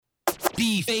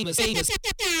Be famous, famous.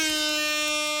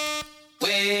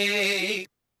 Wait,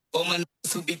 for my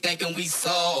niggas who be thinking we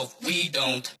soft, we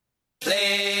don't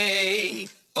play.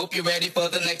 Hope you're ready for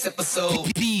the next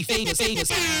episode. Be famous, famous.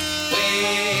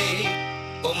 Wait,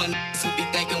 for my niggas who be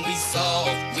thinking we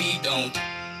soft, we don't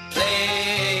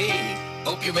play.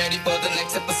 Hope you're ready for the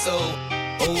next episode.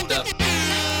 Hold up. Wait,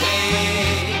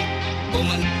 for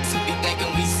my niggas who be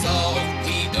thinking we soft,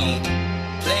 we don't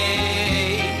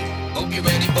play. Hope you're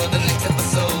ready for the next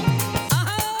episode.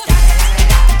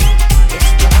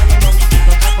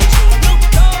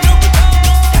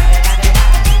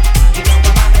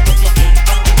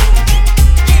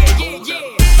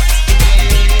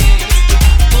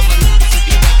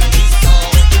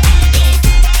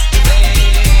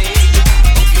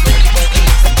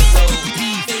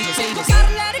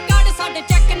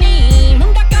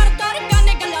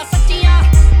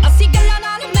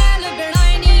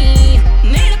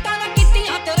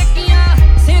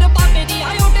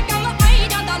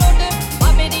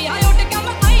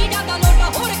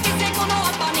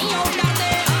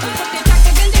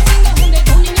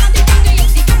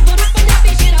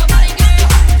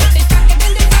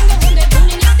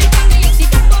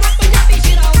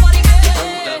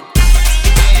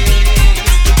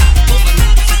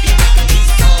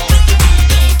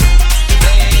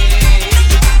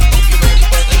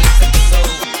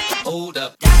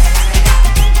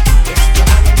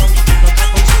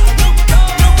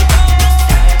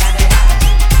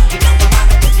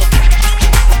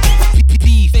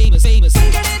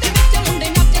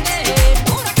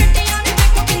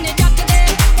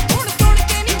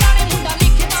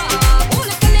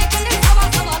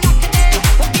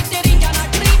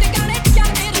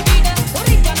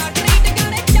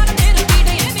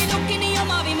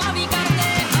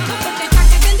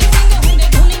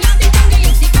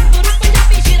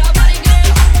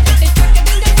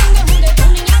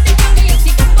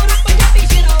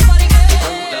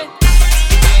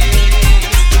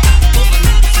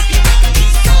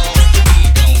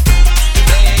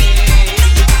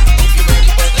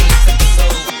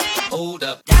 Hold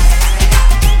up.